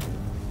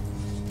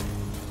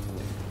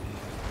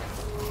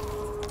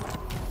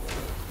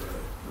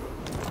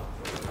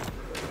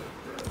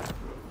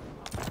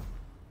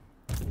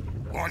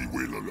 I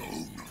will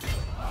alone.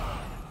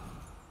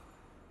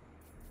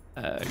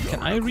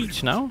 Can I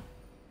reach now?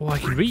 Oh, I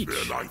can reach.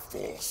 Their life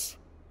force.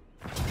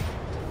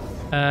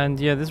 And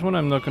yeah, this one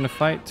I'm not gonna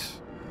fight.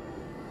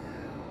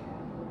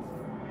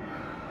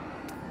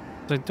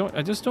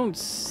 I just don't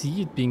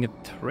see it being a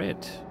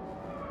threat.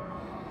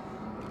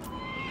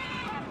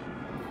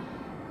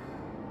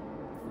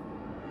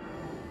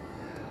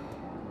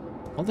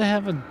 Well, they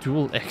have a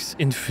dual X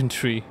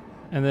infantry.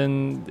 And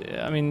then,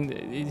 I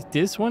mean,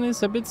 this one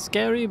is a bit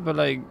scary, but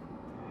like...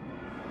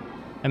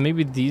 And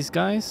maybe these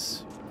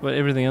guys? But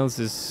everything else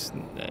is...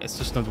 It's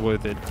just not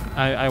worth it.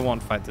 I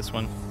won't fight this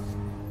one.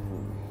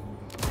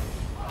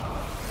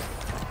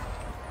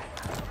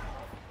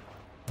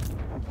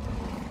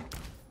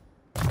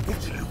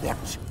 What do you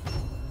want?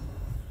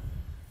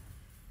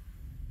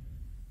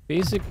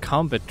 Basic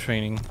combat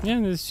training.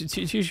 Yeah,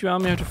 teach your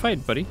army how to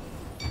fight, buddy.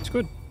 It's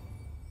good.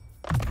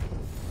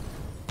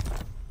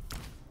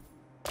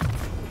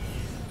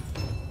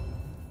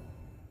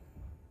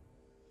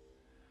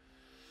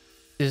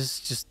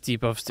 This just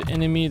debuffs the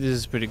enemy. This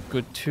is pretty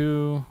good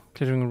too.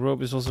 Clearing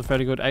rope is also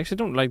fairly good. I actually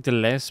don't like the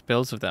last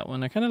spells of that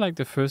one. I kind of like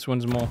the first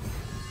ones more.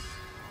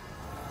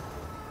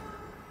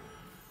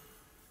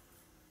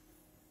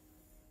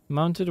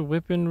 Mounted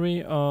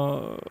weaponry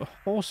or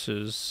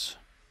horses?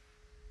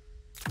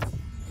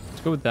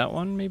 Let's go with that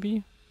one,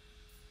 maybe.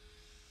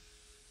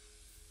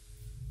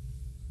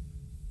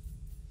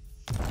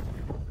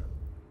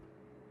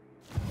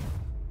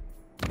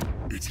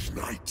 It is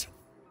night.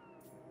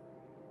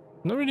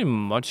 Not really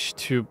much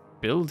to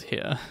build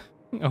here.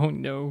 Oh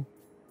no.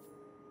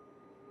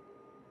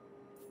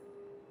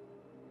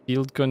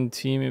 Field gun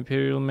team,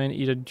 Imperial Man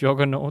Eater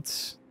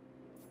Juggernauts.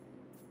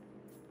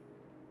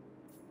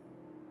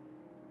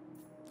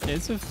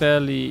 It's a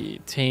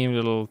fairly tame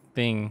little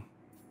thing.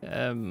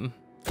 I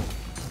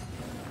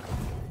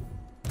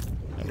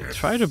will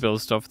try to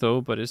build stuff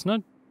though, but it's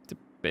not the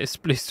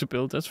best place to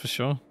build, that's for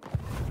sure.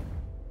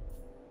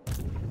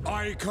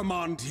 I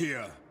command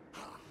here.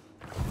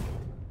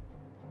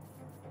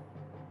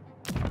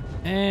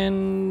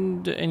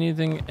 And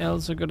anything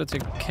else I gotta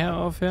take care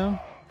of here?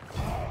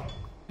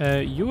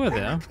 You are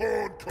there.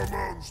 Karl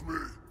commands me.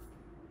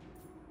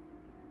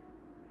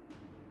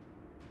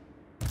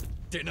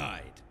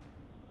 Denied.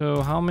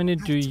 So how many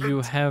do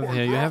you have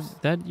here? You have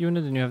that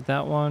unit and you have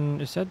that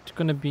one. Is that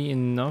gonna be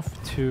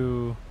enough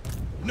to...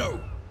 No.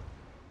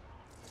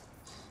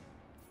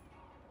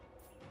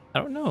 I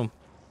don't know.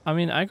 I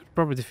mean, I could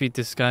probably defeat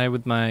this guy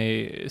with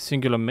my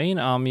singular main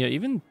army, or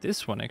even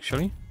this one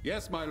actually.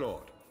 Yes, my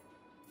lord.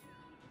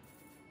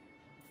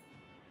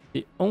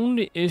 The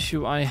only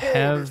issue I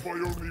have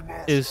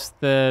is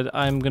that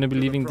I'm gonna be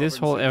leaving this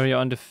whole area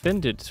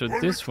undefended, so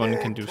this one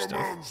can do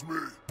stuff.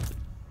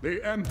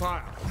 The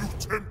Empire. You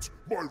tempt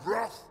my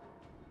wrath.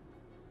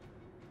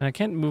 And I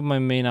can't move my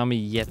main army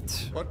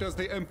yet. What does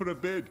the Emperor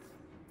bid?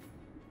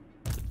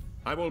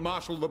 I will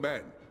marshal the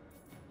men.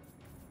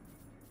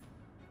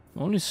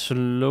 I'm only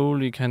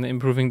slowly kind of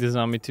improving this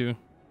army too.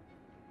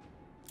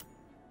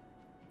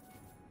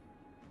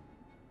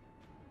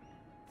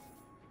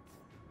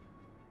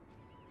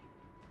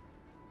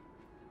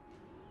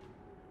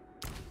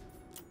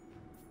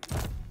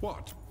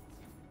 What?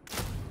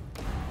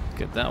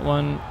 Get that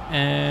one,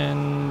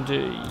 and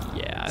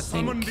yeah, I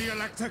Summon think the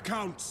Elector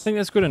Counts.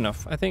 that's good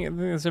enough. I think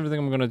that's everything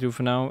I'm gonna do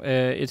for now.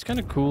 It's kind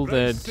of cool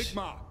that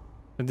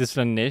this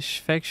Lanesh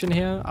faction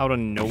here, out of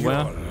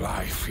nowhere, Your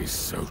life is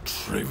so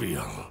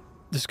trivial.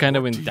 just kind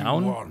of What went do you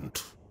down.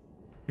 want?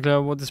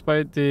 Well,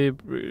 despite the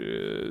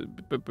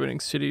burning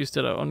cities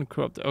that are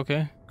uncorrupted.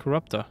 Okay,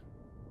 corruptor.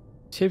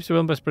 Shapes the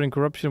world by spreading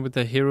corruption with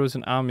their heroes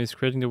and armies,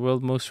 creating the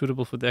world most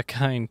suitable for their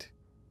kind.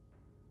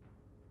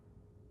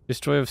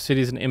 Destroyer of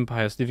cities and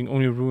empires, leaving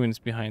only ruins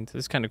behind.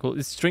 That's kind of cool.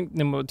 It's strength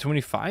number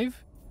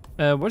 25?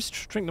 What's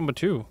strength number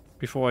 2?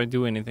 Before I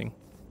do anything.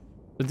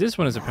 But this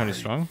one is apparently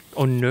strong.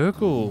 Oh,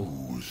 Nurgle.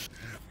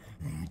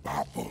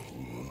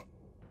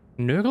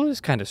 Nurgle is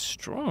kind of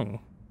strong.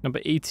 Number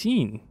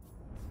 18.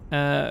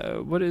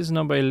 What is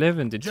number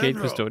 11? The Jade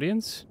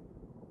Custodians?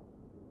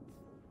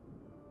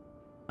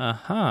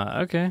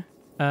 Aha, okay.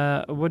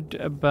 What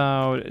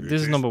about...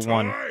 This is number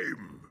 1.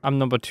 I'm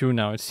number 2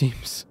 now, it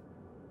seems.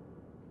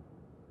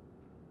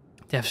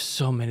 They have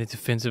so many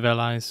defensive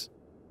allies.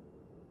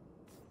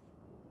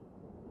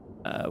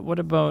 What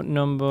about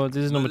number...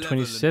 This is number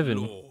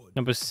 27.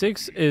 Number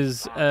 6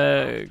 is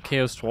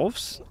Chaos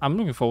Dwarfs. I'm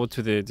looking forward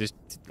to the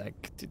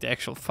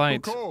actual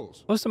fight.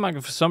 Poster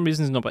market for some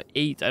reason is number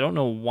 8. I don't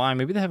know why.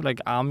 Maybe they have like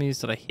armies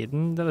that are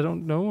hidden that I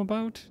don't know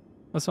about,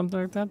 or something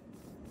like that.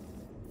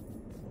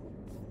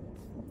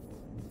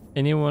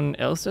 Anyone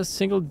else that's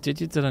single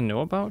digit that I know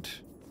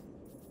about?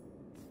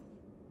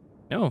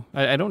 No,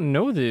 I don't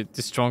know the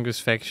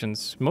strongest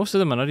factions. Most of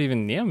them are not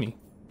even near me.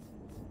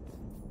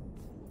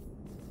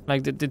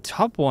 Like, the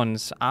top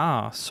ones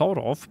are, sort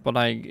of, but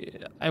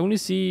like, I only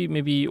see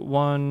maybe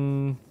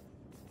 1,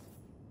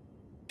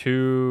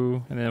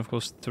 2, and then of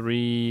course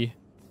 3.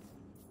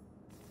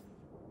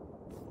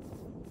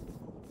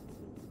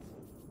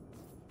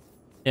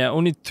 Yeah,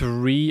 only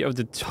 3 of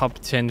the top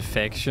 10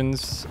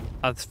 factions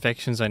are the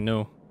factions I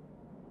know.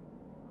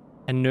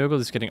 And Nurgle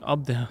is getting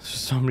up there for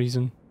some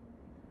reason.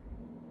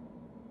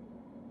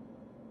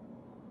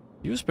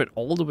 You spread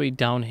all the way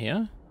down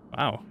here?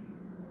 Wow.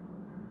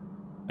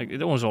 Like,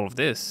 it owns all of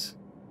this.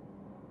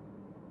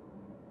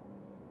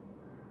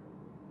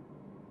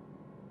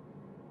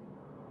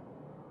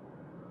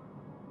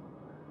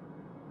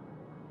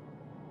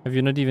 Have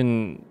you not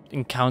even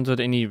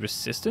encountered any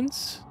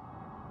resistance?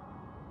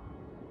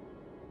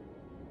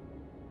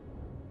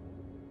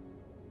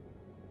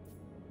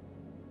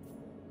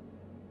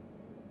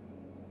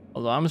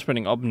 Although I'm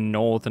spreading up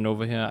north and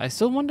over here. I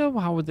still wonder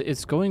how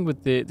it's going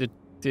with the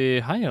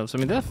high elves. I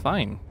mean, they're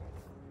fine,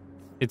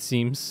 it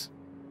seems.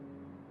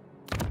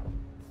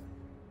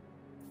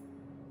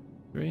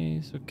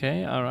 Grace,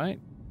 okay, alright.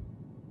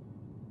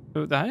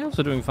 So the high elves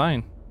are doing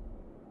fine.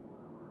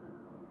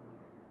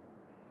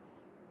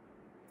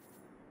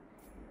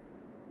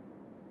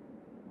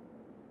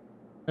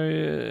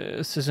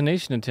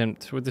 Assassination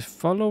attempt with the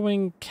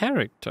following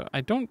character. I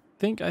don't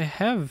think I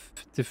have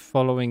the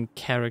following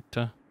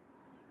character.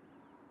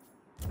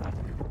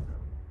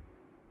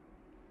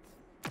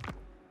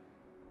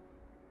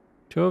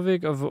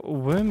 Torvik of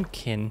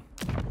Wormkin.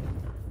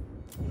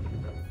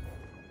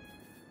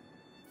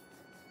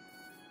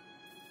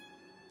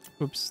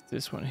 Oops,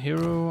 this one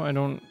hero. I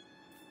don't...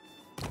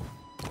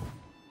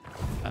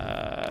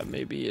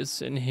 maybe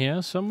it's in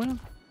here somewhere.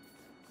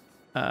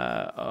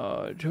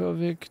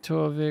 Torvik.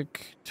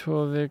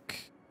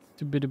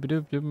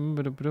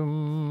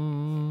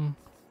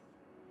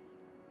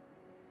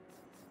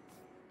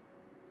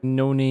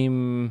 No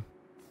name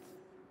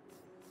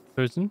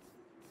person.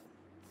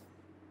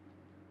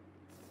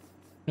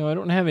 No, I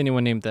don't have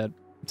anyone named that,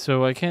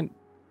 so I can't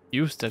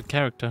use that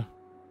character.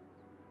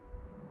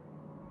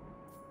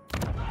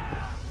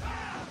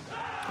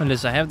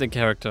 Unless I have the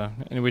character,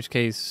 in which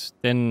case,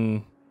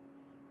 then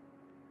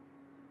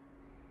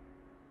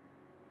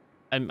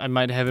I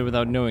might have it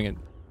without knowing it.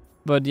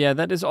 But yeah,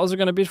 that is also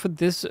gonna be it for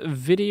this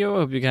video. I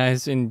hope you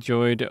guys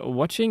enjoyed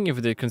watching. If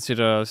you did,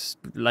 consider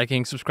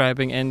liking,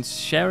 subscribing, and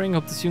sharing.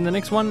 Hope to see you in the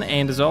next one.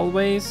 And as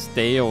always,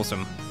 stay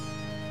awesome.